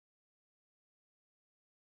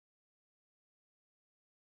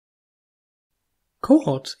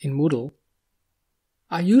Cohorts in Moodle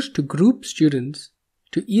are used to group students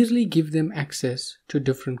to easily give them access to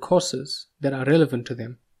different courses that are relevant to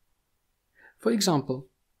them. For example,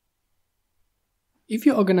 if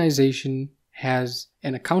your organization has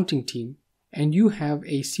an accounting team and you have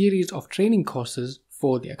a series of training courses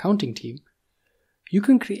for the accounting team, you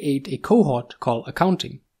can create a cohort called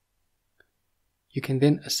accounting. You can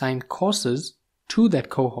then assign courses to that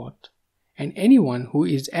cohort, and anyone who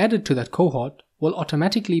is added to that cohort will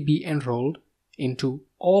automatically be enrolled into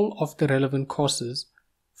all of the relevant courses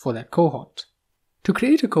for that cohort. To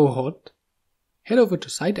create a cohort, head over to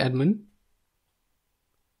Site Admin,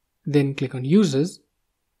 then click on Users,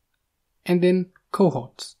 and then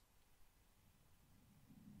Cohorts.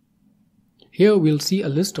 Here we'll see a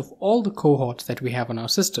list of all the cohorts that we have on our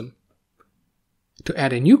system. To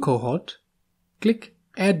add a new cohort, click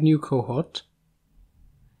Add New Cohort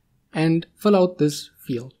and fill out this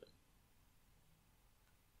field.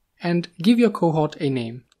 And give your cohort a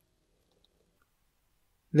name.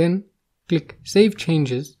 Then click Save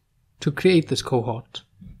Changes to create this cohort.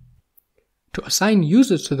 To assign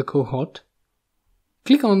users to the cohort,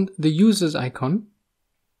 click on the users icon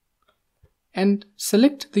and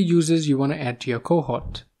select the users you want to add to your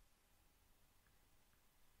cohort.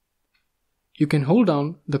 You can hold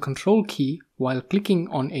down the Control key while clicking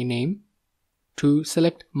on a name to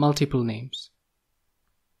select multiple names.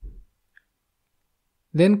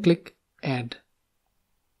 Then click Add.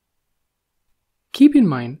 Keep in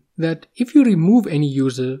mind that if you remove any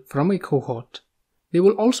user from a cohort, they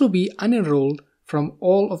will also be unenrolled from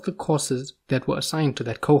all of the courses that were assigned to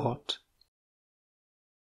that cohort.